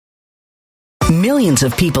Millions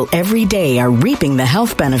of people every day are reaping the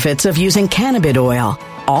health benefits of using cannabis oil,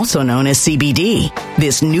 also known as CBD.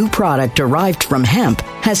 This new product derived from hemp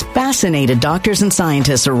has fascinated doctors and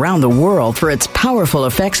scientists around the world for its powerful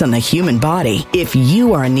effects on the human body. If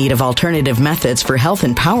you are in need of alternative methods for health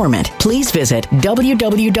empowerment, please visit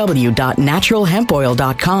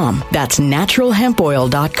www.naturalhempoil.com. That's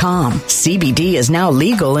naturalhempoil.com. CBD is now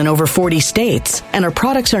legal in over 40 states, and our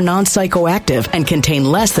products are non-psychoactive and contain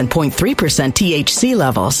less than 0.3% THC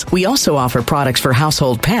levels. We also offer products for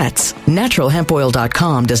household pets.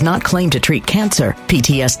 Naturalhempoil.com does not claim to treat cancer,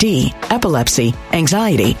 PTSD, epilepsy,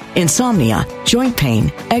 anxiety, insomnia, joint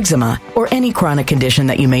pain, eczema, or any chronic condition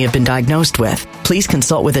that you may have been diagnosed with. Please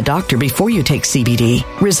consult with a doctor before you take CBD.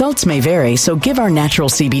 Results may vary, so give our natural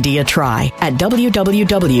CBD a try at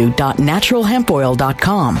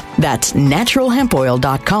www.naturalhempoil.com. That's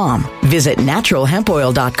naturalhempoil.com. Visit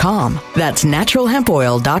naturalhempoil.com. That's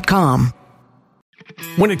naturalhempoil.com.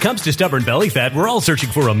 When it comes to stubborn belly fat, we're all searching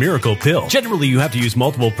for a miracle pill. Generally, you have to use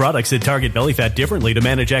multiple products that target belly fat differently to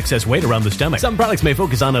manage excess weight around the stomach. Some products may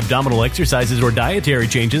focus on abdominal exercises or dietary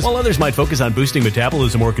changes, while others might focus on boosting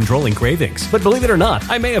metabolism or controlling cravings. But believe it or not,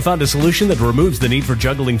 I may have found a solution that removes the need for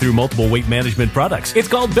juggling through multiple weight management products. It's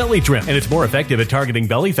called Belly Trim, and it's more effective at targeting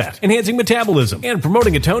belly fat, enhancing metabolism, and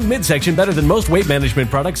promoting a toned midsection better than most weight management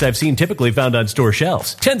products I've seen typically found on store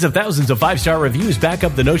shelves. Tens of thousands of 5-star reviews back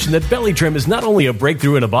up the notion that Belly Trim is not only a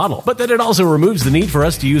breakthrough in a bottle, but that it also removes the need for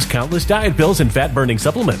us to use countless diet pills and fat-burning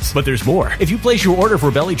supplements. But there's more. If you place your order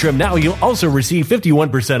for Belly Trim now, you'll also receive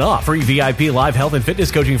 51% off, free VIP live health and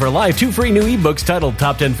fitness coaching for life, 2 free new ebooks titled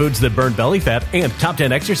Top 10 Foods That Burn Belly Fat and Top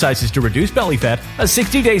 10 Exercises to Reduce Belly Fat, a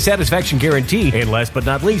 60-day satisfaction guarantee, and last but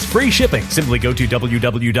not least, free shipping. Simply go to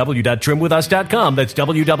www.trimwithus.com. That's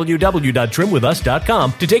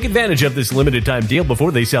www.trimwithus.com to take advantage of this limited time deal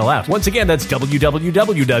before they sell out. Once again, that's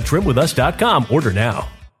www.trimwithus.com. Order now.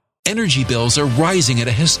 Energy bills are rising at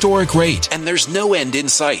a historic rate, and there's no end in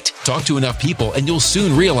sight. Talk to enough people, and you'll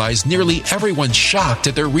soon realize nearly everyone's shocked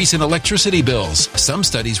at their recent electricity bills. Some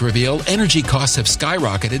studies reveal energy costs have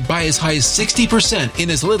skyrocketed by as high as 60%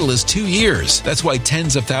 in as little as 2 years. That's why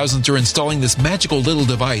tens of thousands are installing this magical little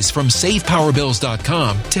device from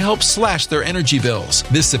SavePowerBills.com to help slash their energy bills.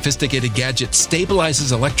 This sophisticated gadget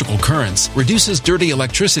stabilizes electrical currents, reduces dirty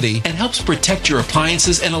electricity, and helps protect your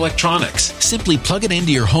appliances and electronics. Simply plug it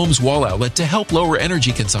into your home's wall outlet to help lower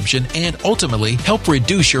energy consumption and ultimately help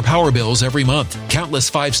reduce your power bills every month.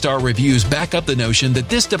 Countless 5-star reviews back up the notion that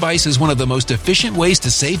this device is one of the most efficient ways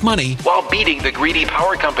to save money while beating the greedy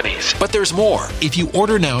power companies. But there's more. If you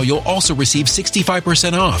order now, you'll also receive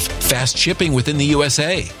 65% off, fast shipping within the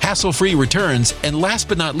USA, hassle-free returns, and last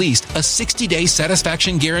but not least, a 60-day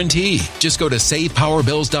satisfaction guarantee. Just go to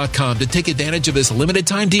SavePowerBills.com to take advantage of this limited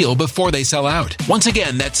time deal before they sell out. Once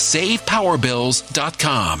again, that's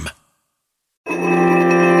SavePowerBills.com.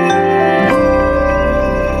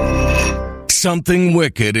 Something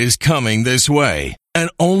wicked is coming this way,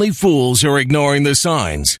 and only fools are ignoring the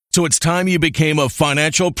signs. So it's time you became a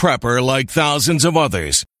financial prepper like thousands of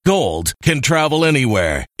others. Gold can travel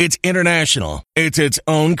anywhere. It's international. It's its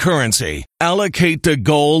own currency. Allocate to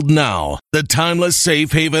gold now, the timeless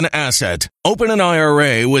safe haven asset. Open an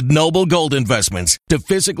IRA with Noble Gold Investments to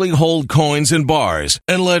physically hold coins and bars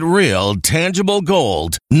and let real, tangible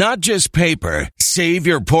gold, not just paper, save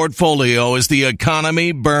your portfolio as the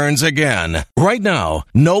economy burns again. Right now,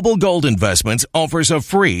 Noble Gold Investments offers a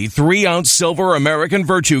free 3-ounce silver American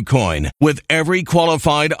Virtue coin with every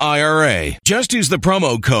qualified IRA. Just use the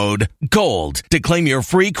promo code GOLD to claim your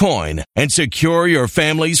free coin and secure your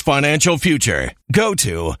family's financial future. Go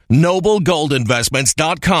to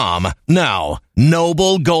noblegoldinvestments.com now.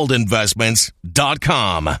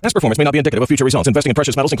 noblegoldinvestments.com. Past performance may not be indicative of future results. Investing in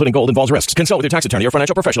precious metals, including gold, involves risks. Consult with your tax attorney or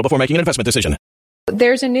financial professional before making an investment decision.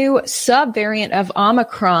 There's a new subvariant of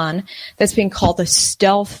Omicron that's being called the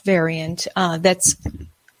stealth variant that's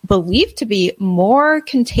believed to be more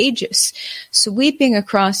contagious, sweeping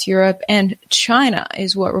across Europe and China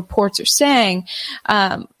is what reports are saying.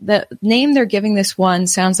 The name they're giving this one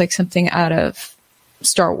sounds like something out of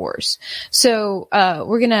Star Wars. So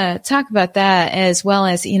we're going to talk about that, as well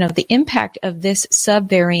as, the impact of this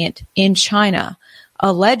subvariant in China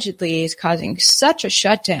allegedly is causing such a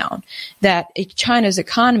shutdown that China's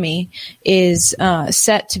economy is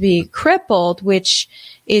set to be crippled, which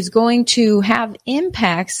is going to have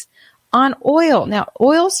impacts on oil. Now,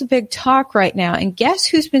 oil's a big talk right now, and guess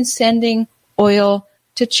who's been sending oil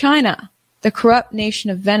to China? The corrupt nation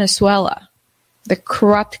of Venezuela. The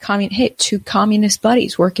corrupt two communist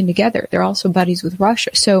buddies working together. They're also buddies with Russia.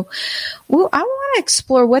 So I want to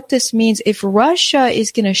explore what this means if Russia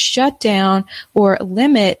is going to shut down or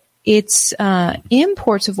limit its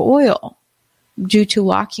imports of oil due to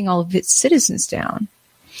locking all of its citizens down.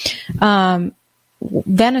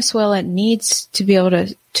 Venezuela needs to be able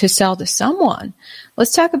to sell to someone.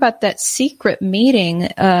 Let's talk about that secret meeting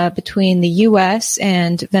between the U.S.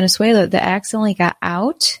 and Venezuela that accidentally got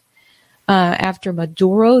out after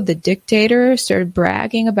Maduro, the dictator, started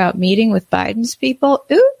bragging about meeting with Biden's people.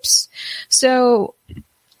 Oops. So,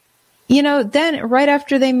 then right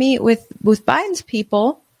after they meet with Biden's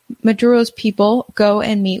people, Maduro's people go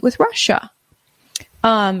and meet with Russia,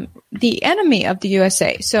 the enemy of the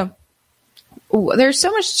USA. So there's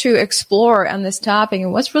so much to explore on this topic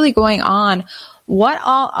and what's really going on. What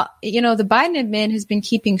all, the Biden admin has been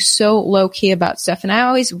keeping so low key about stuff. And I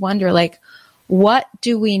always wonder, what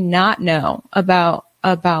do we not know about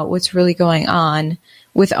what's really going on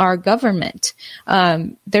with our government?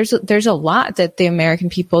 There's a lot that the American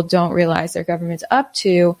people don't realize their government's up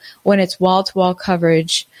to when it's wall-to-wall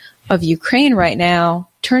coverage of Ukraine right now.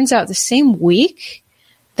 Turns out the same week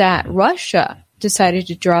that Russia decided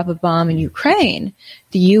to drop a bomb in Ukraine,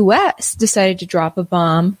 the U.S. decided to drop a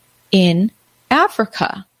bomb in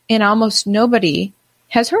Africa. And almost nobody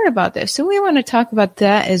has heard about this. So we want to talk about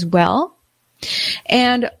that as well.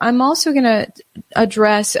 And I'm also going to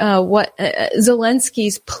address what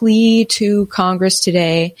Zelensky's plea to Congress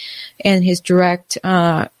today and his direct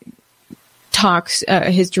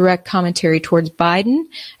his direct commentary towards Biden,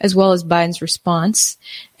 as well as Biden's response,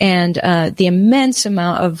 and the immense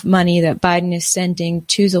amount of money that Biden is sending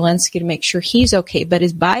to Zelensky to make sure he's okay. But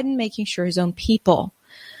is Biden making sure his own people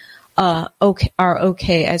are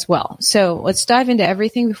okay as well? So let's dive into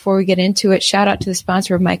everything before we get into it. Shout out to the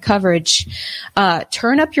sponsor of my coverage.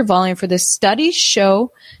 Turn up your volume for this. Studies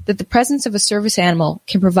show that the presence of a service animal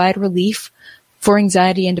can provide relief for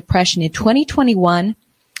anxiety and depression. In 2021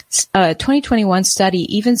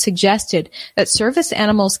 study even suggested that service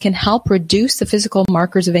animals can help reduce the physical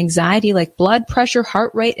markers of anxiety like blood pressure,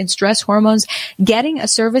 heart rate, and stress hormones. Getting a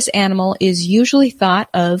service animal is usually thought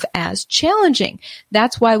of as challenging.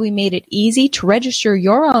 That's why we made it easy to register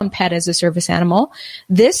your own pet as a service animal.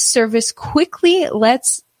 This service quickly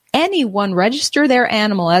lets anyone register their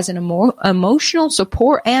animal as an emotional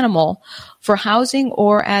support animal for housing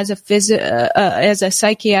or as a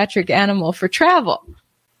psychiatric animal for travel.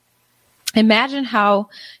 Imagine how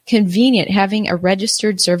convenient having a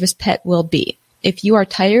registered service pet will be. If you are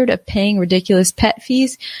tired of paying ridiculous pet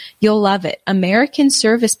fees, you'll love it. American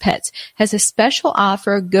Service Pets has a special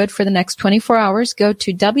offer good for the next 24 hours. Go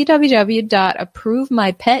to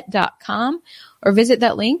www.approvemypet.com or visit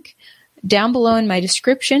that link down below in my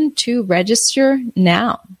description to register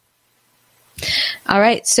now. All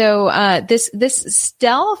right, so this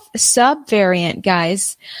stealth subvariant,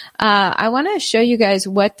 guys, I want to show you guys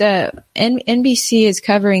what the NBC is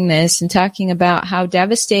covering this and talking about how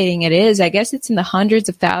devastating it is. I guess it's in the hundreds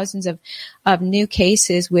of thousands of new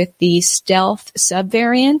cases with the stealth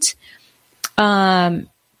subvariant. COVID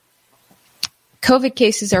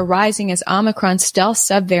cases are rising as Omicron stealth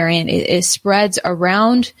subvariant it spreads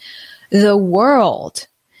around the world.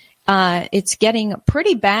 It's getting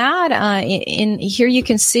pretty bad. In here you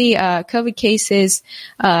can see COVID cases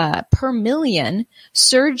per million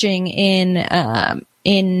surging in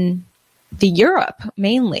the Europe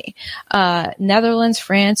mainly. Netherlands,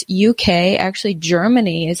 France, UK, actually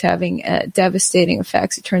Germany is having devastating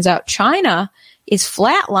effects. It turns out China is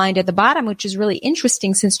flatlined at the bottom, which is really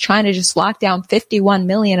interesting since China just locked down 51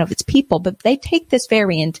 million of its people, but they take this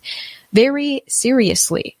variant very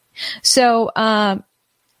seriously. So,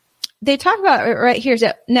 they talk about it right here.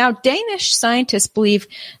 Now, Danish scientists believe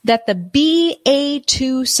that the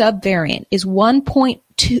BA2 subvariant is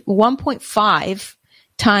 1.5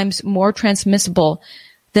 times more transmissible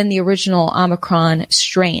than the original Omicron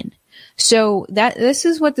strain. So this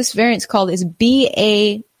is what this variant is called, is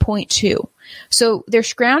BA.2. So they're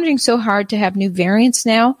scrounging so hard to have new variants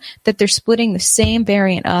now that they're splitting the same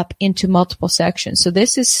variant up into multiple sections. So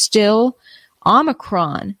this is still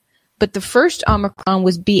Omicron, but the first Omicron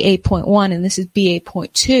was BA.1 and this is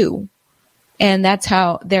BA.2. And that's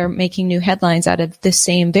how they're making new headlines out of the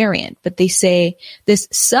same variant. But they say this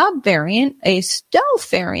subvariant, a stealth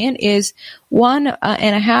variant, is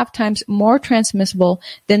 1.5 times more transmissible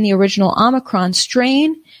than the original Omicron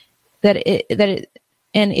strain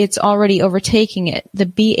and it's already overtaking it. The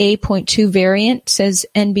BA.2 variant, says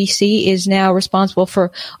NBC, is now responsible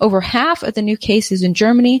for over half of the new cases in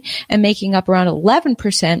Germany and making up around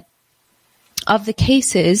 11% of the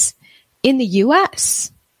cases in the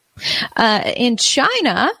U.S. In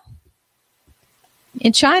China,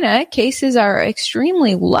 cases are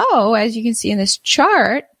extremely low, as you can see in this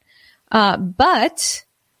chart, but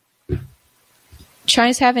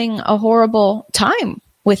China's having a horrible time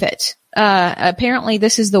with it. Apparently,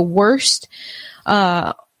 this is the worst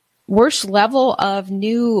level of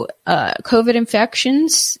new COVID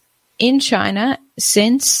infections in China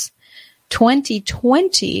since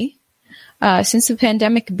 2020, since the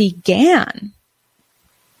pandemic began.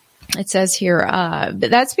 It says here, but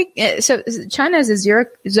that's so China has a zero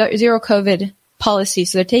COVID policy,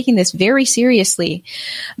 so they're taking this very seriously.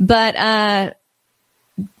 But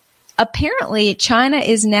apparently, China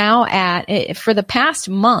is now at, for the past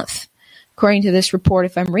month, according to this report,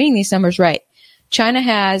 if I'm reading these numbers right, China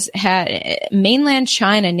has had, mainland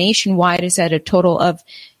China nationwide is at a total of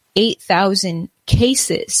 8,000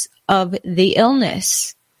 cases of the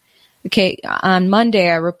illness. Okay, on Monday,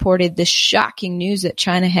 I reported the shocking news that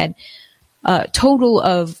China had a total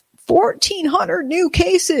of 1,400 new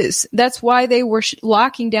cases. That's why they were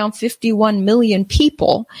locking down 51 million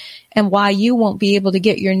people, and why you won't be able to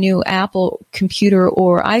get your new Apple computer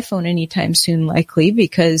or iPhone anytime soon, likely,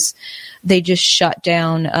 because they just shut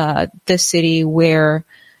down the city where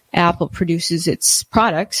Apple produces its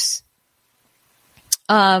products.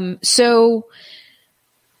 So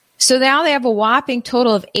now they have a whopping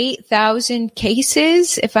total of 8,000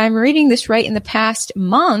 cases, if I'm reading this right, in the past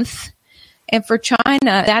month. And for China,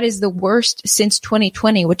 that is the worst since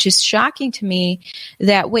 2020, which is shocking to me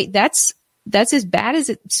that, wait, that's as bad as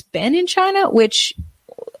it's been in China, which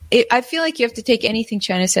I feel like you have to take anything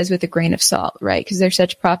China says with a grain of salt, right? Because they're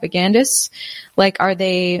such propagandists. Like, are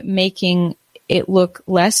they making it look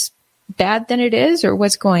less bad than it is, or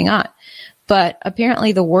what's going on? But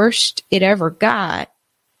apparently the worst it ever got,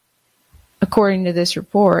 according to this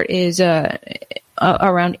report, is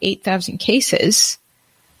around 8,000 cases,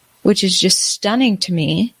 which is just stunning to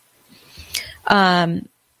me.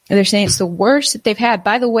 They're saying it's the worst that they've had.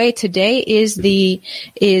 By the way, today is the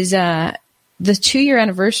 2-year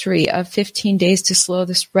anniversary of 15 days to slow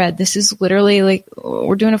the spread. This is literally like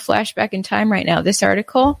we're doing a flashback in time right now. This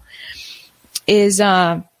article is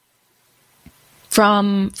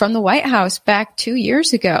from the White House back 2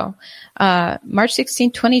 years ago, March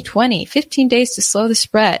 16, 2020, 15 days to slow the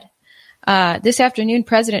spread. This afternoon,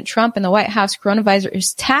 President Trump and the White House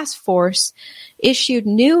Coronavirus Task Force issued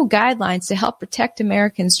new guidelines to help protect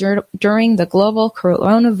Americans during the global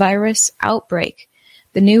coronavirus outbreak.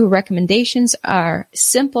 The new recommendations are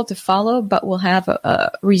simple to follow, but will have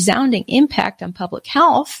a resounding impact on public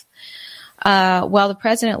health. While the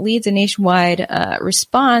president leads a nationwide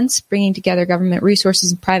response, bringing together government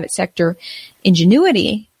resources and private sector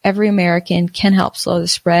ingenuity, every American can help slow the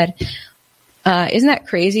spread. Isn't that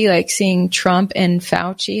crazy? Like seeing Trump and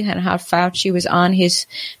Fauci, and how Fauci was on his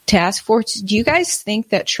task force. Do you guys think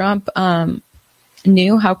that Trump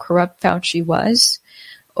knew how corrupt Fauci was?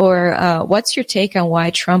 Or what's your take on why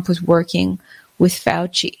Trump was working with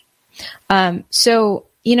Fauci? So,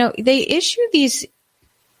 they issued these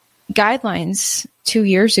guidelines 2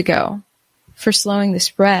 years ago for slowing the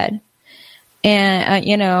spread.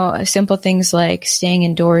 And, simple things like staying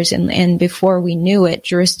indoors. And before we knew it,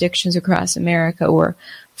 jurisdictions across America were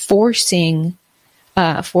forcing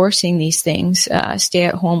these things,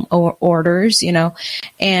 stay-at-home orders,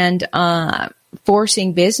 and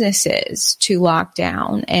forcing businesses to lock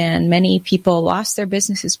down. And many people lost their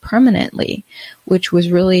businesses permanently, which was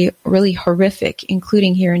really, really horrific,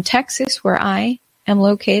 including here in Texas, where I am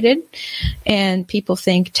located. And people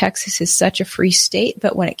think Texas is such a free state,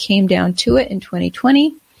 but when it came down to it in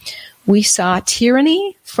 2020, we saw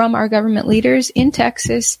tyranny from our government leaders in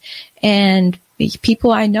Texas, and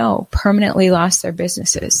people I know permanently lost their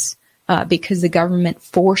businesses because the government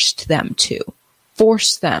forced them to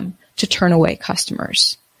turn away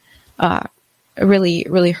customers. Really,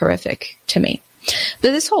 really horrific to me.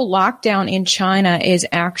 But this whole lockdown in China is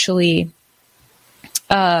actually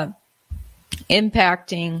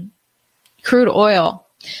impacting crude oil.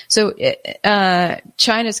 So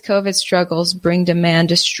China's COVID struggles bring demand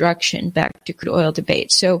destruction back to crude oil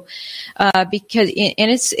debate. So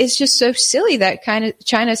it's just so silly that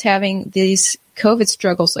China's having these COVID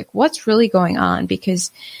struggles. Like, what's really going on? Because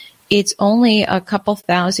it's only a couple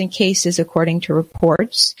thousand cases, according to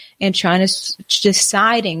reports, and China's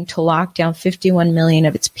deciding to lock down 51 million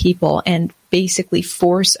of its people and basically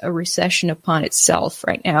force a recession upon itself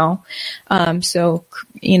right now. So,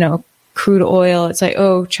 crude oil, it's like,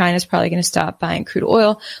 oh, China's probably going to stop buying crude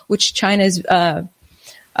oil, which China's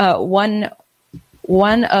one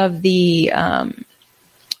of the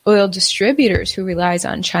oil distributors who relies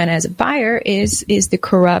on China as a buyer is the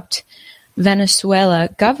corrupt Venezuela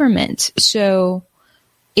government. So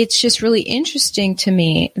it's just really interesting to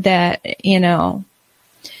me that,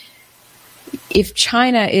 if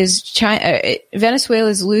Venezuela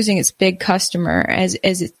is losing its big customer as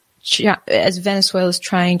Venezuela is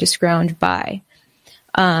trying to scrounge by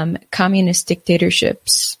communist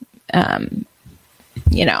dictatorships, harm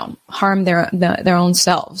their own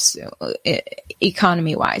selves,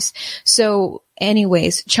 economy wise. So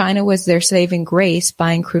anyways, China was their saving grace,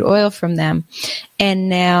 buying crude oil from them. And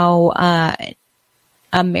now,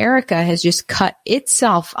 America has just cut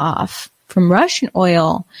itself off from Russian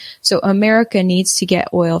oil. So America needs to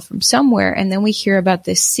get oil from somewhere. And then we hear about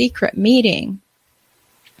this secret meeting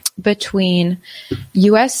between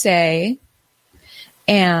USA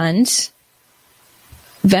and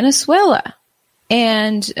Venezuela.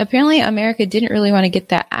 And apparently America didn't really want to get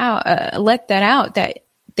that out, let that out, that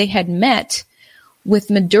they had met with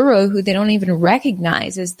Maduro, who they don't even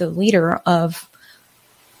recognize as the leader of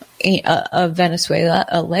Venezuela,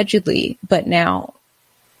 allegedly. But now,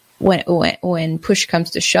 when push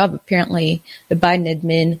comes to shove, apparently the Biden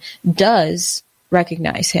admin does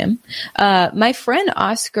recognize him. My friend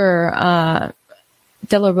Oscar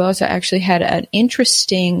De La Rosa actually had an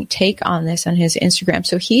interesting take on this on his Instagram.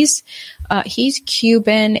 So he's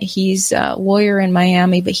Cuban. He's a lawyer in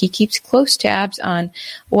Miami, but he keeps close tabs on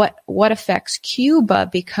what affects Cuba,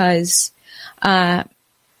 because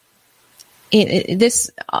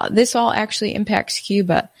this all actually impacts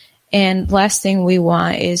Cuba. And last thing we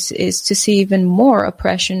want is to see even more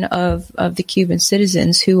oppression of the Cuban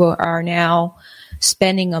citizens who are now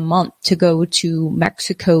spending a month to go to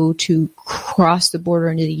Mexico to cross the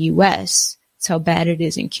border into the U.S. That's how bad it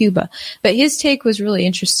is in Cuba. But his take was really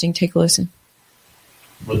interesting. Take a listen.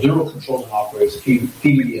 Maduro controls and operates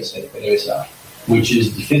PDVSA, which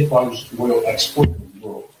is the fifth largest oil exporter in the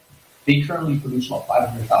world. They currently produce about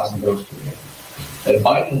 500,000 barrels per day. And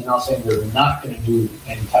Biden is now saying they're not going to do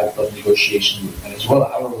any type of negotiation with Venezuela.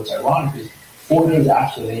 However, what's ironic is 4 days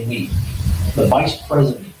after they meet, the vice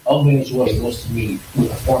president of Venezuela goes to meet with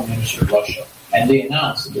the foreign minister of Russia, and they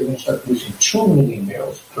announce that they're going to start producing 2 million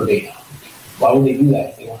barrels per day now. Why would they do that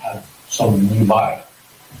if they don't have some new buyer?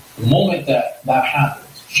 The moment that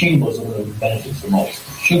happens, Chambers are going to benefit the most.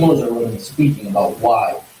 Chambers are going to be speaking about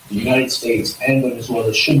why the United States and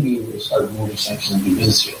Venezuela should be able to start removing sanctions and do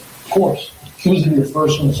business here. Of course, Cuba's going to be the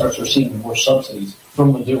first one that starts receiving more subsidies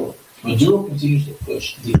from Maduro. Maduro continues to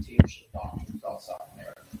push dictatorship doctrines outside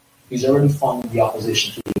America. He's already funding the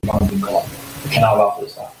opposition to the economy in Colombia. We cannot allow for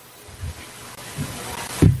this to happen.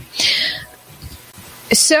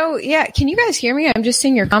 So, yeah, can you guys hear me? I'm just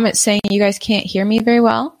seeing your comments saying you guys can't hear me very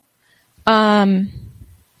well.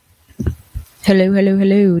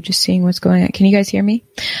 Hello. Just seeing what's going on. Can you guys hear me?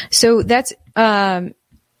 So that's,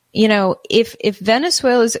 if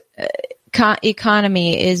Venezuela's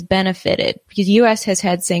economy is benefited, because the U.S. has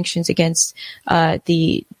had sanctions against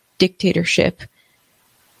the dictatorship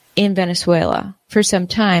in Venezuela for some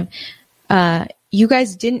time. You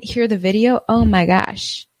guys didn't hear the video? Oh my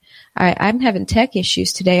gosh. I'm having tech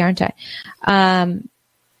issues today, aren't I?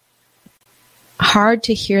 Hard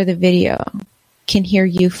to hear the video. Can hear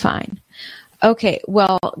you fine. Okay,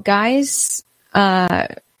 well, guys,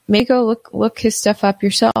 maybe go look his stuff up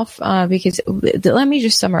yourself, because let me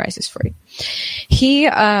just summarize this for you.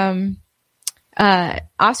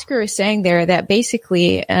 Oscar is saying there that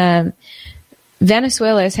basically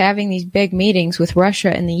Venezuela is having these big meetings with Russia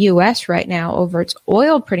and the U.S. right now over its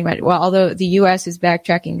oil, pretty much. Well, although the U.S. is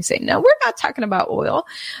backtracking and saying, no, we're not talking about oil.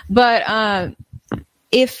 But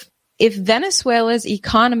if Venezuela's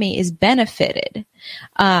economy is benefited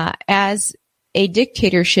as a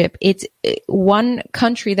dictatorship, it's one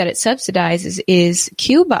country that it subsidizes is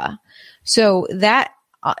Cuba. So that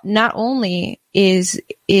not only is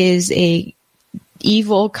a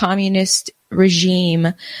evil communist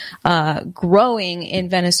regime growing in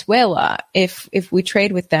Venezuela if we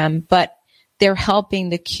trade with them, but they're helping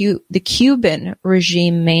the Cuban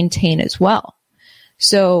regime maintain as well.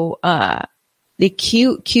 So the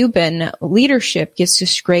Cuban leadership gets to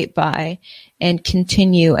scrape by and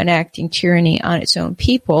continue enacting tyranny on its own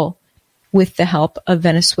people with the help of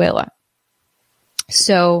Venezuela.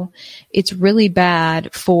 So it's really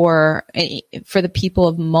bad for the people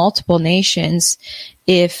of multiple nations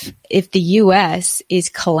if the U.S.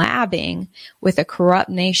 is collabing with a corrupt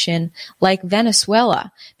nation like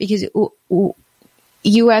Venezuela, because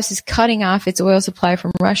U.S. is cutting off its oil supply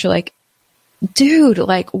from Russia. Like, dude,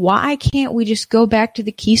 like, why can't we just go back to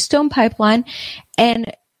the Keystone Pipeline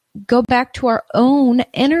and go back to our own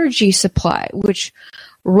energy supply, which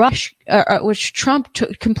Trump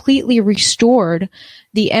completely restored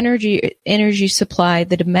the energy supply,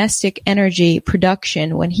 the domestic energy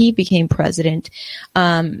production when he became president,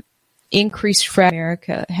 increased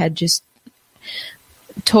America had just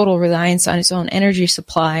total reliance on its own energy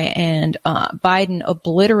supply, and Biden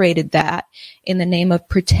obliterated that in the name of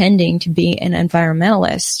pretending to be an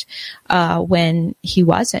environmentalist when he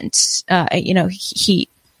wasn't.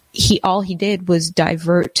 All he did was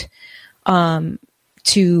divert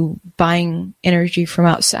to buying energy from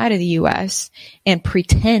outside of the U.S. and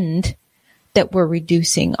pretend that we're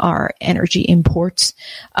reducing our energy imports.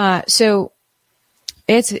 So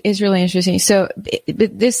it's really interesting. So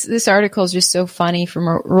this article is just so funny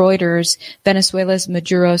from Reuters. Venezuela's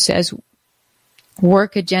Maduro says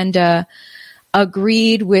work agenda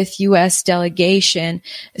agreed with U.S. delegation.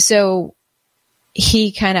 So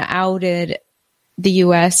he kind of outed the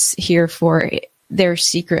U.S. here for their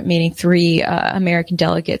secret meeting. 3 American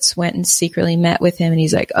delegates went and secretly met with him, and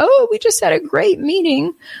he's like, "Oh, we just had a great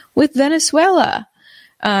meeting with Venezuela."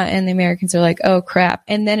 And the Americans are like, "Oh, crap."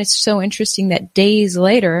 And then it's so interesting that days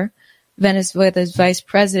later, Venezuela's vice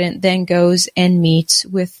president then goes and meets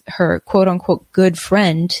with her quote-unquote good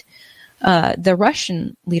friend, the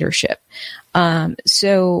Russian leadership.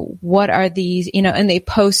 So what are these, and they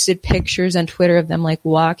posted pictures on Twitter of them like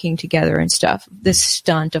walking together and stuff. This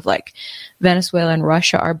stunt of like Venezuela and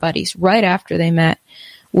Russia are buddies right after they met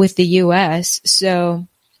with the U.S. So,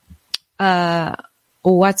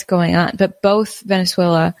 what's going on? But both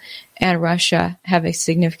Venezuela and Russia have a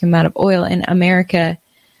significant amount of oil, and America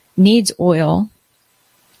needs oil.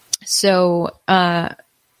 So,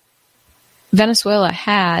 Venezuela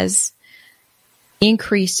has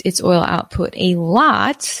increased its oil output a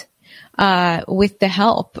lot with the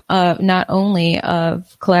help of not only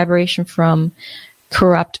of collaboration from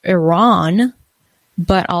corrupt Iran,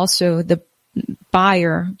 but also the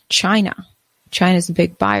buyer, China. China's a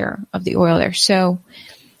big buyer of the oil there. So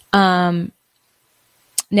now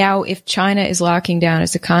if China is locking down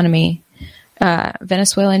its economy,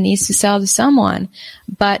 Venezuela needs to sell to someone.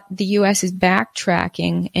 But the U.S. is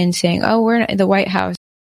backtracking and saying, oh, we're in the White House.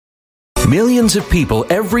 Millions of people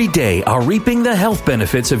every day are reaping the health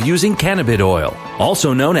benefits of using cannabis oil,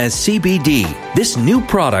 also known as CBD. This new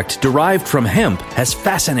product derived from hemp has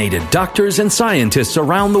fascinated doctors and scientists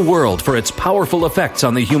around the world for its powerful effects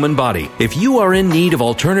on the human body. If you are in need of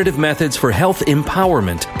alternative methods for health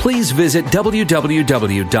empowerment, please visit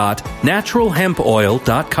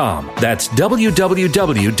www.naturalhempoil.com. That's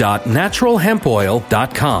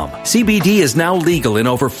www.naturalhempoil.com. CBD is now legal in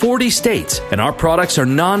over 40 states, and our products are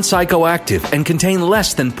non-psychoactive and contain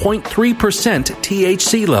less than 0.3%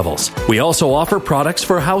 THC levels. We also offer products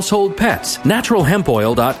for household pets.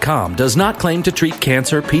 NaturalHempOil.com does not claim to treat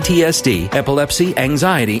cancer, PTSD, epilepsy,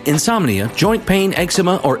 anxiety, insomnia, joint pain,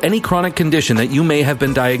 eczema, or any chronic condition that you may have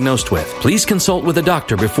been diagnosed with. Please consult with a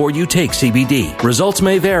doctor before you take CBD. Results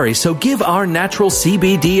may vary, so give our natural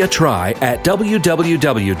CBD a try at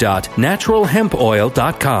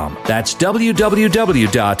www.naturalhempoil.com. That's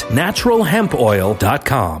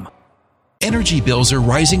www.naturalhempoil.com. Energy bills are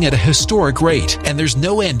rising at a historic rate, and there's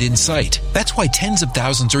no end in sight. That's why tens of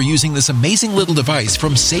thousands are using this amazing little device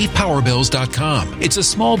from SavePowerBills.com. It's a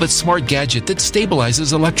small but smart gadget that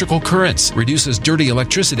stabilizes electrical currents, reduces dirty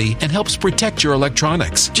electricity, and helps protect your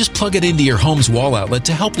electronics. Just plug it into your home's wall outlet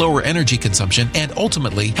to help lower energy consumption and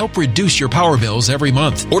ultimately help reduce your power bills every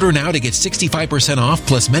month. Order now to get 65% off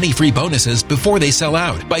plus many free bonuses before they sell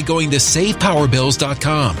out by going to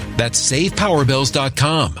SavePowerBills.com. That's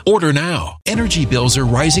SavePowerBills.com. Order now. Energy bills are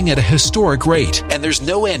rising at a historic rate, and there's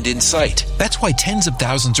no end in sight. That's why tens of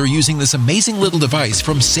thousands are using this amazing little device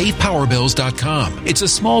from SavePowerBills.com. It's a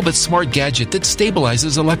small but smart gadget that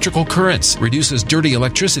stabilizes electrical currents, reduces dirty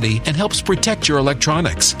electricity, and helps protect your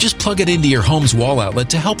electronics. Just plug it into your home's wall outlet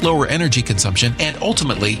to help lower energy consumption and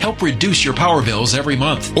ultimately help reduce your power bills every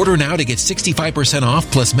month. Order now to get 65% off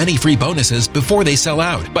plus many free bonuses before they sell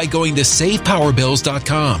out by going to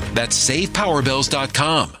SavePowerBills.com. That's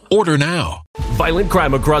SavePowerBills.com. Order now. Violent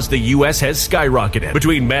crime across the U.S. has skyrocketed.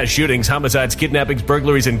 Between mass shootings, homicides, kidnappings,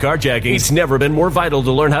 burglaries, and carjackings, it's never been more vital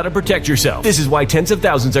to learn how to protect yourself. This is why tens of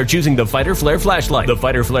thousands are choosing the Fighter Flare flashlight. The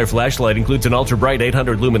Fighter Flare flashlight includes an ultra-bright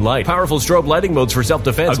 800 lumen light, powerful strobe lighting modes for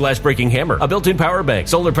self-defense, a glass-breaking hammer, a built-in power bank,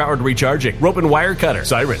 solar-powered recharging, rope and wire cutter,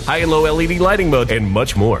 siren, high and low LED lighting mode, and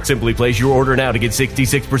much more. Simply place your order now to get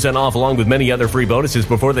 66% off along with many other free bonuses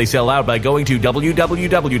before they sell out by going to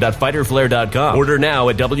www.fighterflare.com. Order now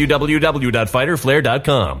at www.fighterflare.com.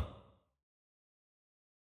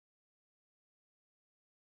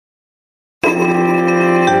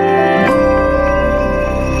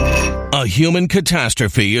 A human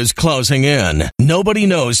catastrophe is closing in. Nobody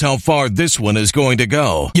knows how far this one is going to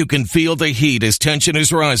go. You can feel the heat as tension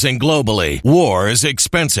is rising globally. War is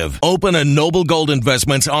expensive. Open a Noble Gold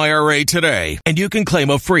Investments IRA today, and you can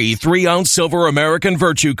claim a free 3-ounce silver American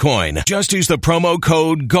Virtue coin. Just use the promo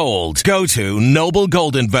code GOLD. Go to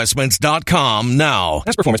noblegoldinvestments.com now.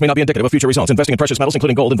 Past performance may not be indicative of future results. Investing in precious metals,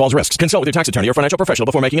 including gold, involves risks. Consult with your tax attorney or financial professional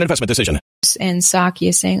before making an investment decision. And Psaki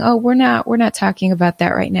is saying, "Oh, we're not talking about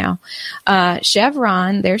that right now."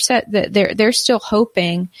 Chevron, they're still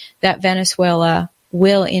hoping that Venezuela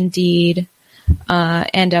will indeed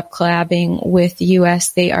end up collabing with the U.S.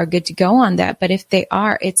 They are good to go on that. But if they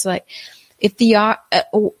are, it's like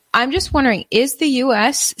I'm just wondering: is the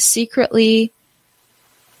U.S. secretly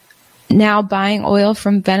now buying oil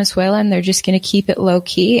from Venezuela, and they're just going to keep it low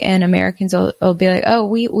key, and Americans will be like, "Oh,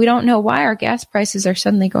 we don't know why our gas prices are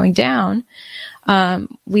suddenly going down.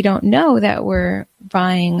 We don't know that we're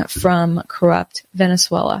buying from corrupt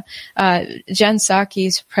Venezuela." Jen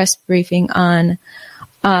Psaki's press briefing on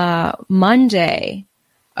Monday,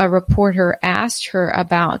 a reporter asked her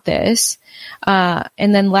about this, and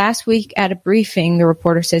then last week at a briefing, the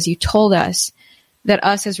reporter says, "You told us that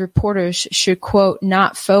us as reporters should, quote,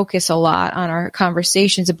 not focus a lot on our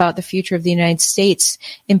conversations about the future of the United States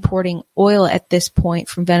importing oil at this point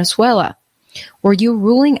from Venezuela. Were you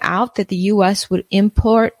ruling out that the U.S. would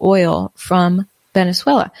import oil from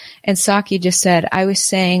Venezuela?" And Psaki just said, "I was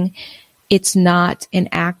saying it's not an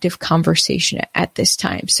active conversation at this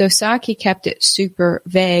time." So Psaki kept it super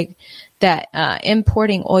vague that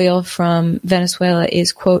importing oil from Venezuela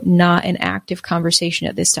is, quote, not an active conversation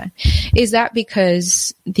at this time. Is that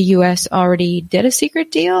because the U.S. already did a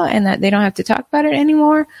secret deal and that they don't have to talk about it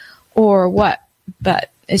anymore, or what?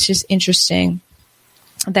 But it's just interesting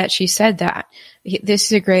that she said that. This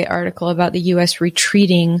is a great article about the U.S.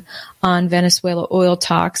 retreating on Venezuela oil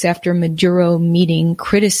talks after Maduro meeting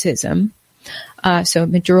criticism. So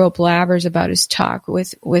Maduro blabbers about his talk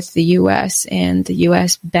with the U.S., and the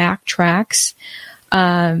U.S. backtracks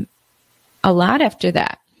a lot after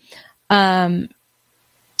that. And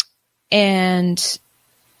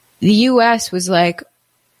the U.S. was like,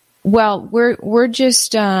 "Well, we're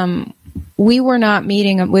just we were not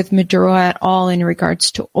meeting with Maduro at all in regards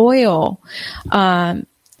to oil."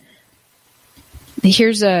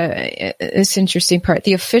 Here's this interesting part.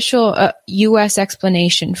 The official U.S.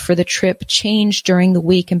 explanation for the trip changed during the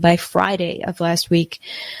week, and by Friday of last week,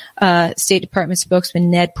 State Department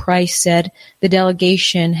spokesman Ned Price said the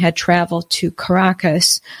delegation had traveled to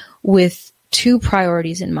Caracas with two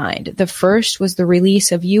priorities in mind. The first was the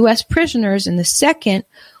release of U.S. prisoners, and the second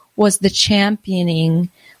was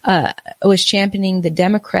championing the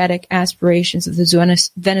democratic aspirations of the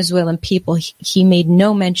Venezuelan people. He made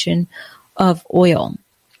no mention of oil.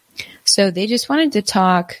 So they just wanted to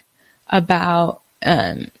talk about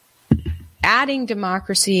adding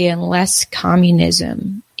democracy and less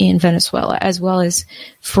communism in Venezuela, as well as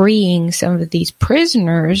freeing some of these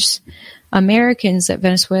prisoners, Americans that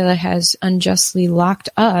Venezuela has unjustly locked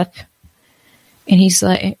up. And he's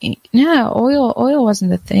like, "No, oil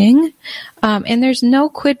wasn't a thing." And there's no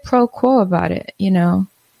quid pro quo about it, you know.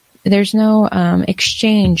 There's no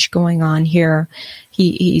exchange going on here.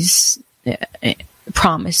 He's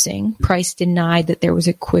promising. Price denied that there was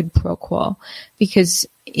a quid pro quo because,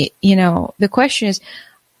 the question is,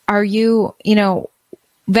 are you,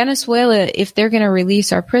 Venezuela, if they're going to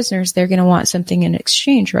release our prisoners, they're going to want something in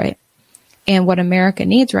exchange, right? And what America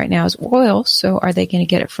needs right now is oil. So are they going to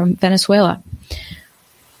get it from Venezuela?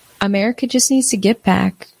 America just needs to get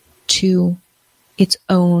back to its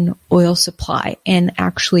own oil supply and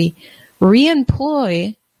actually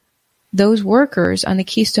reemploy those workers on the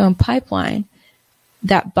Keystone Pipeline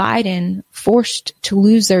that Biden forced to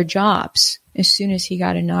lose their jobs as soon as he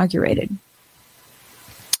got inaugurated.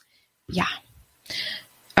 Yeah.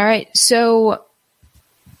 All right. So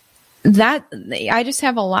I just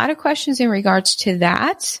have a lot of questions in regards to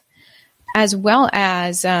that, as well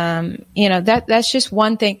as, that's just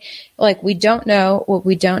one thing. Like, we don't know what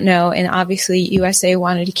we don't know. And obviously USA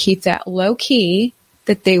wanted to keep that low key,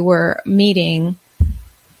 that they were meeting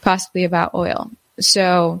possibly about oil.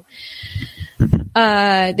 So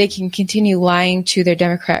they can continue lying to their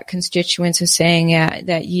Democrat constituents and saying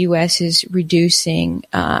that U.S. is reducing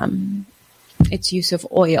its use of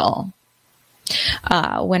oil,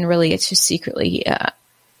 when really it's just secretly,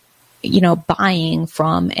 buying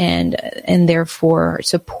from and therefore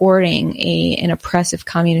supporting an oppressive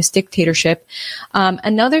communist dictatorship.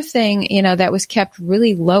 Another thing, that was kept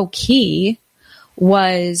really low key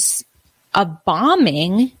was a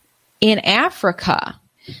bombing in Africa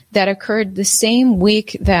that occurred the same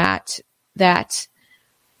week that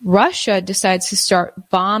Russia decides to start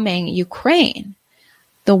bombing Ukraine.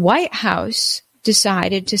 The White House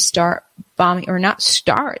decided to start bombing, or not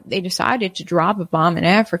start, they decided to drop a bomb in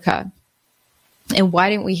Africa. And why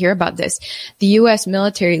didn't we hear about this? The U.S.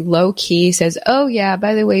 military low-key says, oh yeah,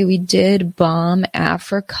 by the way, we did bomb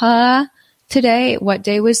Africa today. What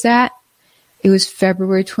day was that? It was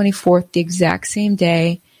February 24th, the exact same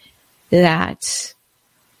day that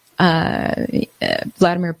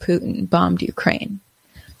Vladimir Putin bombed Ukraine.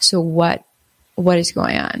 So what is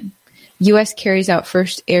going on? U.S. carries out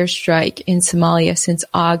first airstrike in Somalia since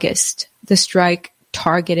August. The strike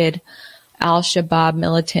targeted al-Shabaab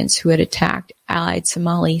militants who had attacked allied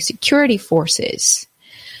Somali security forces.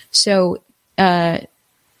 So there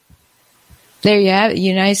you have it. The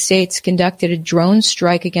United States conducted a drone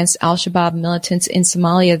strike against al-Shabaab militants in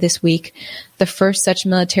Somalia this week, the first such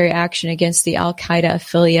military action against the al-Qaeda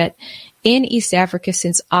affiliate in East Africa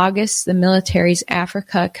since August, the military's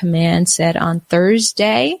Africa Command said on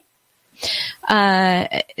Thursday.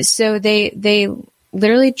 So they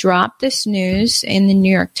literally dropped this news in the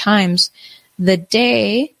New York Times the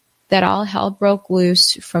day that all hell broke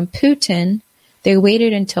loose from Putin. They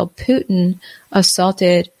waited until Putin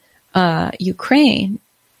assaulted Ukraine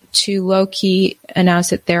to low-key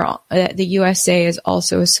announce that the USA is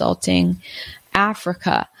also assaulting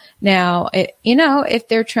Africa. Now, if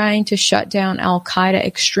they're trying to shut down al-Qaeda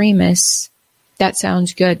extremists, that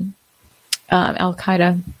sounds good.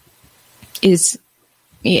 Al-Qaeda is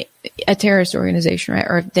a terrorist organization, right?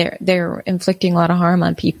 Or they're inflicting a lot of harm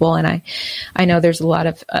on people. And I know there's a lot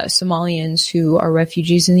of Somalians who are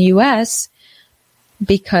refugees in the U.S.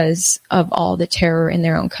 because of all the terror in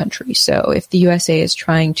their own country. So if the USA is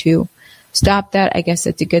trying to stop that, I guess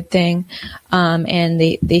it's a good thing. And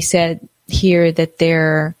they said here that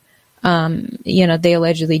they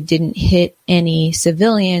allegedly didn't hit any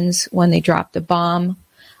civilians when they dropped the bomb.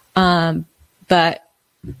 But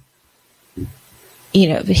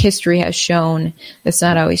history has shown that's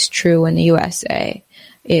not always true when the USA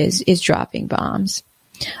is dropping bombs.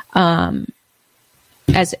 As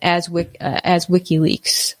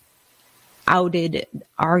WikiLeaks outed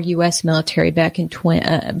our U.S. military back in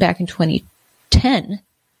 2010,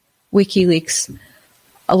 WikiLeaks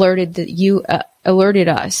alerted the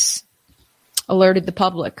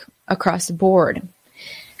public across the board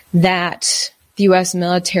that the U.S.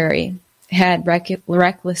 military had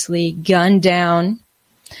recklessly gunned down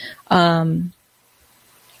a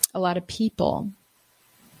lot of people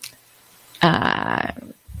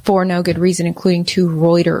for no good reason, including 2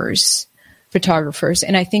 Reuters photographers.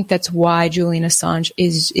 And I think that's why Julian Assange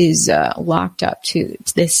is locked up to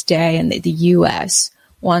this day, and the U.S.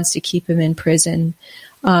 wants to keep him in prison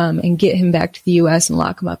and get him back to the U.S. and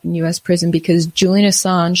lock him up in U.S. prison, because Julian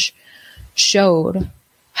Assange showed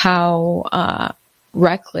how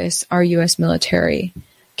reckless our U.S. military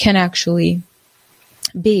can actually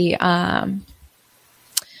be.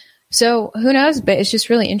 So who knows? But it's just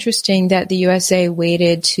really interesting that the USA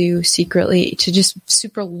waited to just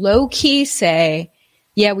super low key say,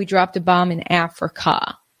 yeah, we dropped a bomb in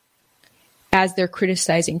Africa, as they're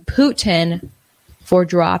criticizing Putin for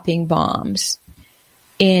dropping bombs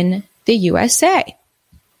in the USA.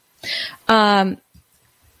 But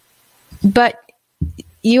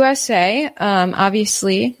USA,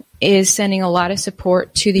 obviously, is sending a lot of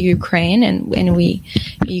support to the Ukraine, and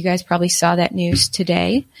you guys probably saw that news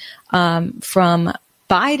today from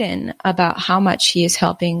Biden about how much he is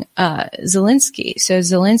helping Zelensky. So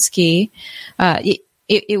Zelensky,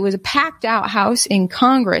 it was a packed out house in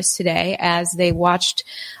Congress today as they watched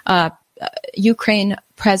Ukraine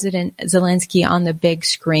President Zelensky on the big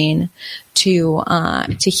screen to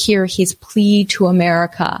hear his plea to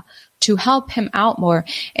America to help him out more.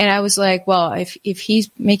 And I was like, well, if he's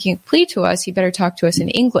making a plea to us, he better talk to us in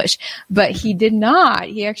English. But he did not.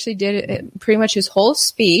 He actually did pretty much his whole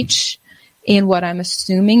speech in what I'm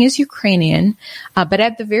assuming is Ukrainian. But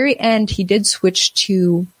at the very end, he did switch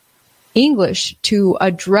to English to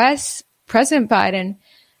address President Biden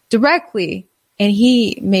directly. And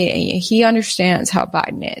he understands how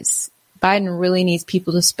Biden is. Biden really needs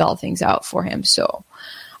people to spell things out for him. So,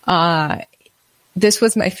 this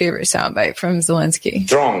was my favorite soundbite from Zelensky.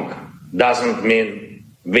 Strong doesn't mean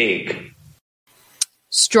weak.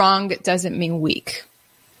 Strong doesn't mean weak.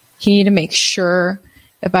 He needed to make sure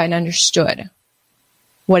that Biden understood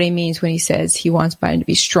what he means when he says he wants Biden to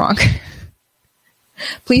be strong.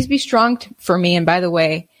 Please be strong for me. And by the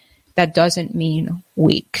way, that doesn't mean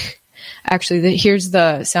weak. Actually, here's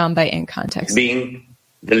the soundbite in context. Being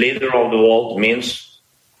the leader of the world means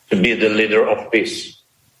to be the leader of peace.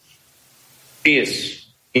 Peace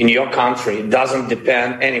in your country doesn't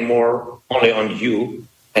depend anymore only on you,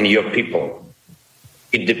 and your people.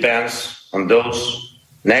 It depends on those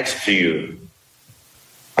next to you,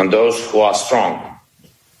 on those who are strong.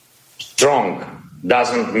 Strong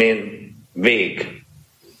doesn't mean weak.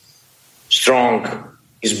 Strong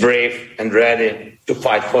is brave and ready to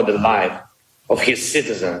fight for the life of his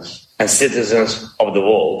citizens and citizens of the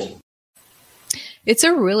world. It's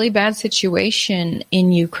a really bad situation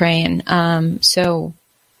in Ukraine. So,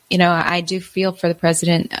 I do feel for the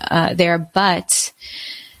president there, but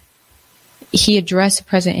he addressed the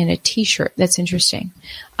president in a T-shirt. That's interesting.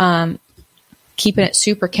 Keeping it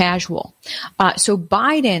super casual. So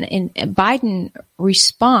Biden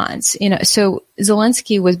responds, so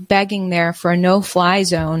Zelensky was begging there for a no-fly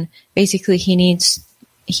zone. Basically, he needs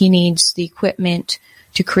the equipment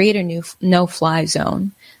to create a new no-fly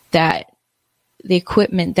zone, the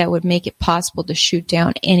equipment that would make it possible to shoot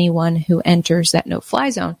down anyone who enters that no-fly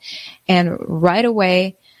zone. And right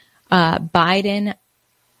away, Biden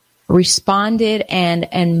responded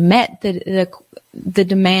and met the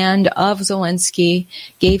demand of Zelensky,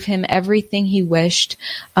 gave him everything he wished.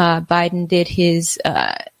 Biden did his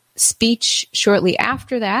speech shortly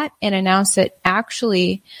after that and announced that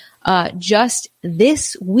actually just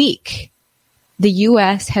this week, the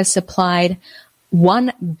U.S. has supplied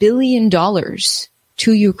 $1 billion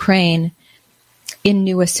to Ukraine in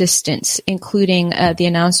new assistance, including the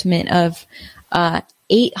announcement of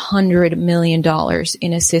 $800 million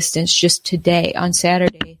in assistance just today. On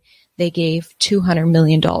Saturday, they gave $200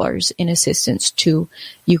 million in assistance to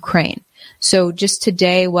Ukraine. So just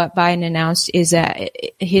today, what Biden announced is that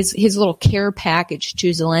his little care package to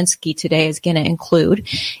Zelensky today is going to include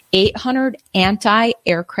 800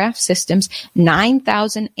 anti-aircraft systems,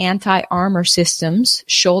 9,000 anti-armor systems,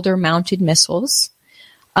 shoulder-mounted missiles,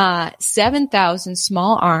 7,000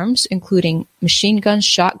 small arms, including machine guns,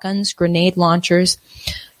 shotguns, grenade launchers,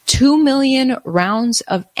 2 million rounds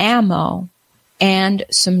of ammo, and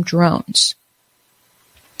some drones.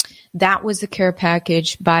 That was the care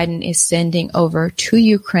package Biden is sending over to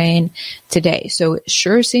Ukraine today. So it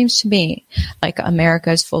sure seems to me like America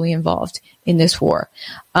is fully involved in this war.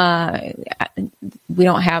 We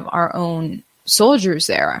don't have our own soldiers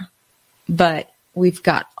there, but we've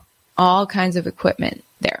got all kinds of equipment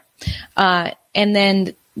there. And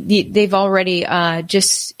then they've already,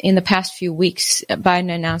 just in the past few weeks, Biden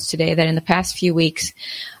announced today that in the past few weeks,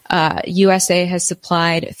 USA has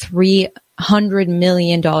supplied $300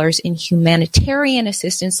 million in humanitarian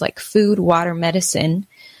assistance like food, water, medicine,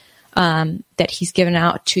 that he's given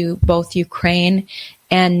out to both Ukraine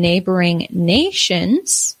and neighboring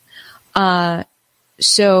nations.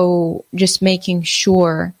 So just making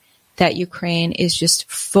sure that Ukraine is just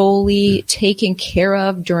fully taken care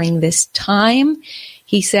of during this time.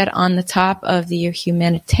 He said on the top of the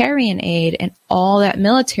humanitarian aid and all that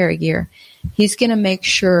military gear, he's going to make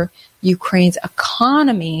sure Ukraine's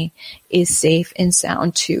economy is safe and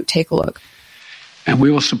sound too. Take a look. And we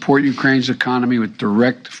will support Ukraine's economy with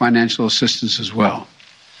direct financial assistance as well.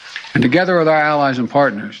 And together with our allies and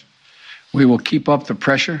partners, we will keep up the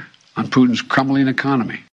pressure on Putin's crumbling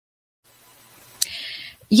economy.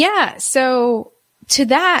 Yeah, so to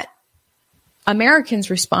that, Americans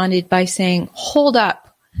responded by saying, hold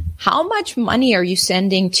up, how much money are you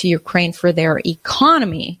sending to Ukraine for their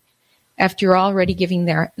economy after you're already giving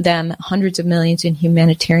them hundreds of millions in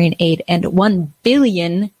humanitarian aid and $1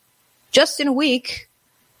 billion just in a week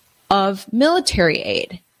of military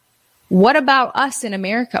aid? What about us in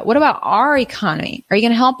America? What about our economy? Are you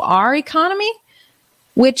going to help our economy?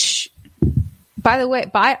 Which, by the way,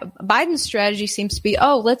 Biden's strategy seems to be,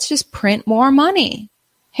 let's just print more money.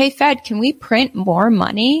 Hey, Fed, can we print more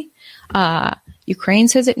money? Ukraine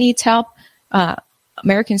says it needs help.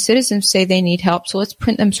 American citizens say they need help, so let's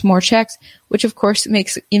print them some more checks, which of course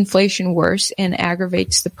makes inflation worse and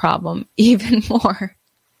aggravates the problem even more.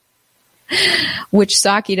 Which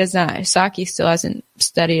Psaki does not. Psaki still hasn't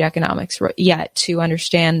studied economics yet to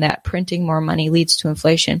understand that printing more money leads to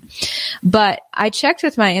inflation. But I checked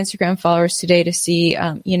with my Instagram followers today to see,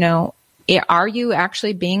 are you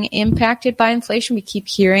actually being impacted by inflation? We keep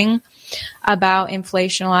hearing about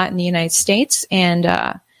inflation a lot in the United States, and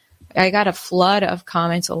I got a flood of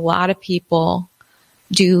comments. A lot of people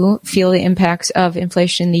do feel the impacts of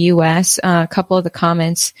inflation in the U.S. A couple of the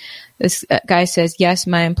comments, this guy says, yes,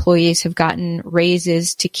 my employees have gotten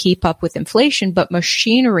raises to keep up with inflation, but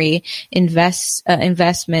machinery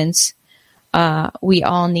investments we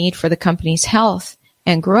all need for the company's health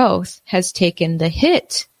and growth has taken the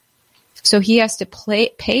hit. So he has to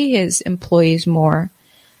pay his employees more,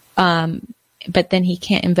 but then he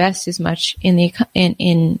can't invest as much in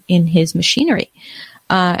his machinery.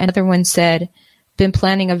 Another one said, been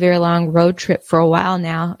planning a very long road trip for a while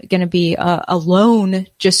now, going to be a loan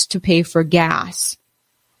just to pay for gas.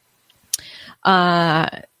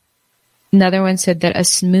 Another one said that a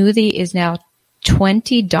smoothie is now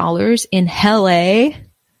 $20 in LA.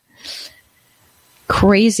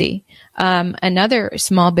 Crazy. Another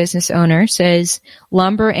small business owner says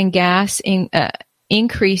lumber and gas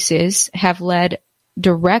increases have led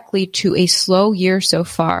directly to a slow year so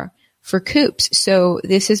far for coops. So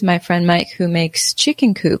this is my friend Mike who makes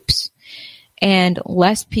chicken coops, and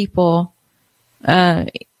less people,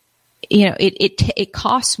 it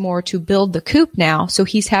costs more to build the coop now. So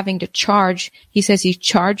he's having to charge, he says he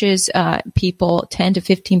charges people 10 to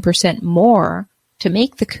 15% more to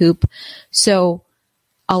make the coop. So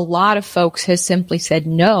a lot of folks has simply said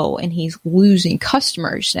no, and he's losing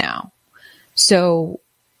customers now. So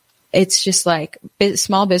it's just like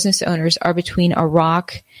small business owners are between a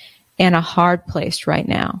rock and a hard place right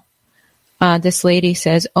now. This lady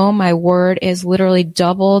says, oh my word, is literally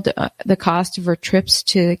doubled the cost of her trips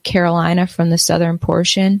to Carolina from the southern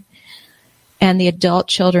portion. And the adult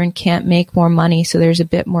children can't make more money, so there's a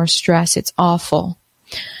bit more stress. It's awful.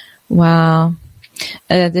 Wow.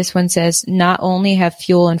 This one says, not only have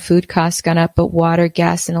fuel and food costs gone up, but water,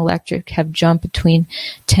 gas, and electric have jumped between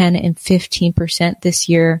 10 and 15% this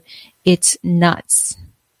year. It's nuts.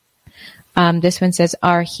 This one says,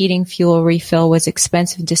 our heating fuel refill was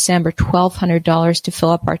expensive in December, $1,200 to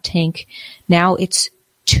fill up our tank. Now it's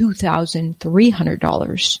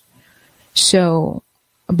 $2,300. So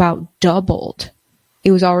about doubled.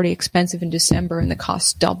 It was already expensive in December, and the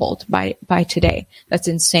cost doubled by today. That's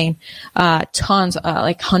insane. Tons,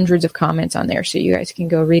 like hundreds of comments on there. So you guys can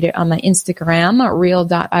go read it on my Instagram,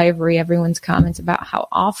 real.ivory, everyone's comments about how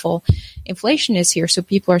awful inflation is here. So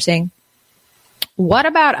people are saying, what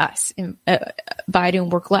about us? Biden,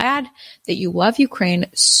 we're glad that you love Ukraine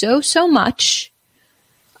so much.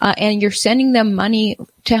 And you're sending them money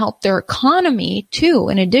to help their economy too,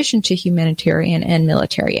 in addition to humanitarian and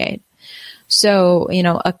military aid. So,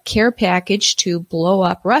 a care package to blow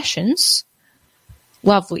up Russians,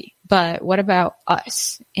 lovely. But what about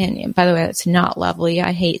us? And by the way, that's not lovely.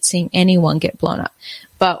 I hate seeing anyone get blown up.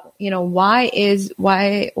 But, why is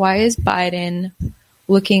Biden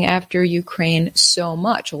looking after Ukraine so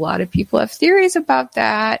much? A lot of people have theories about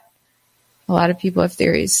that. A lot of people have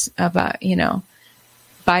theories about,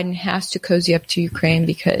 Biden has to cozy up to Ukraine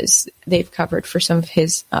because they've covered for some of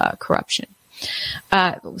his corruption.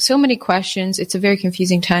 So many questions. It's a very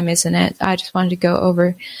confusing time, isn't it? I just wanted to go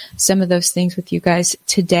over some of those things with you guys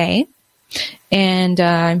today. And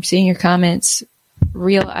I'm seeing your comments.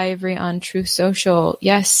 Real Ivory on Truth Social.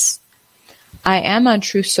 Yes, I am on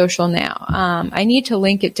Truth Social now. I need to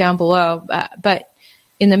link it down below. But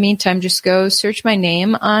in the meantime, just go search my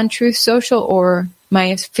name on Truth Social, or my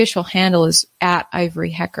official handle is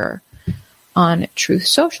 @IvoryHecker on Truth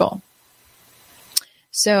Social.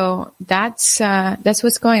 So that's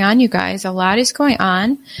what's going on, you guys. A lot is going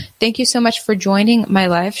on. Thank you so much for joining my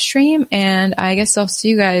live stream, and I guess I'll see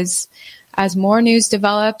you guys as more news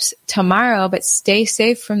develops tomorrow, but stay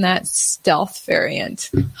safe from that stealth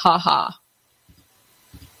variant. Ha ha.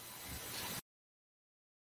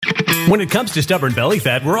 When it comes to stubborn belly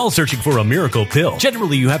fat, we're all searching for a miracle pill.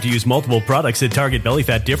 Generally, you have to use multiple products that target belly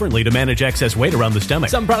fat differently to manage excess weight around the stomach.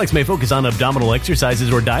 Some products may focus on abdominal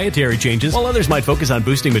exercises or dietary changes, while others might focus on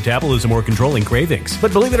boosting metabolism or controlling cravings.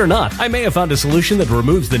 But believe it or not, I may have found a solution that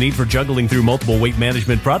removes the need for juggling through multiple weight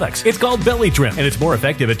management products. It's called Belly Trim, and it's more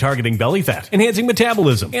effective at targeting belly fat, enhancing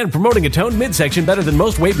metabolism, and promoting a toned midsection better than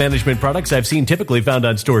most weight management products I've seen typically found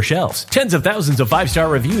on store shelves. Tens of thousands of 5-star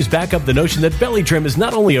reviews back up the notion that Belly Trim is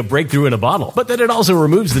not only a breakthrough in a bottle, but that it also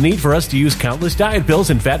removes the need for us to use countless diet pills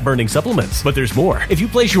and fat-burning supplements. But there's more. If you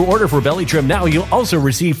place your order for Belly Trim now, you'll also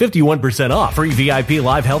receive 51% off, free VIP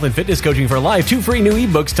live health and fitness coaching for life, 2 free new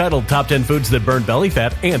ebooks titled Top 10 Foods That Burn Belly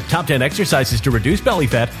Fat and Top 10 Exercises to Reduce Belly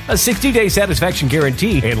Fat, a 60-day satisfaction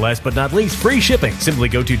guarantee, and last but not least, free shipping. Simply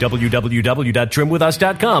go to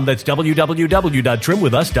www.trimwithus.com. That's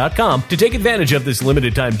www.trimwithus.com to take advantage of this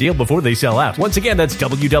limited time deal before they sell out. Once again, that's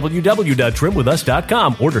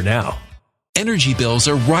www.trimwithus.com. Order now. Energy bills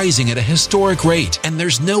are rising at a historic rate, and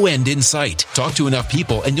there's no end in sight. Talk to enough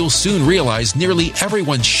people, and you'll soon realize nearly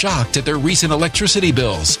everyone's shocked at their recent electricity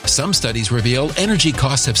bills. Some studies reveal energy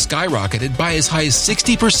costs have skyrocketed by as high as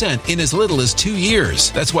 60% in as little as 2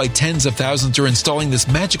 years. That's why tens of thousands are installing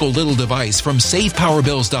this magical little device from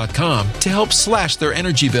SavePowerBills.com to help slash their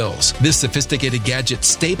energy bills. This sophisticated gadget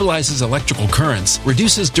stabilizes electrical currents,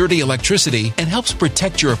 reduces dirty electricity, and helps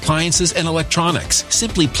protect your appliances and electronics.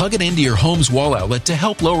 Simply plug it into your home home's wall outlet to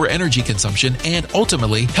help lower energy consumption and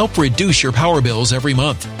ultimately help reduce your power bills every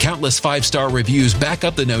month. Countless 5-star reviews back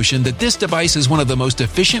up the notion that this device is one of the most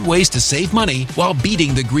efficient ways to save money while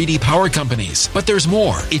beating the greedy power companies. But there's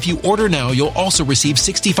more. If you order now, you'll also receive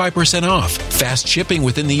 65% off, fast shipping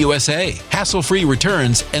within the USA, hassle-free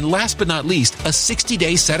returns, and last but not least, a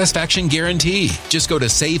 60-day satisfaction guarantee. Just go to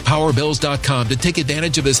SavePowerBills.com to take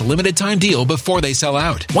advantage of this limited time deal before they sell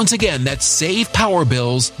out. Once again, that's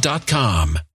SavePowerBills.com.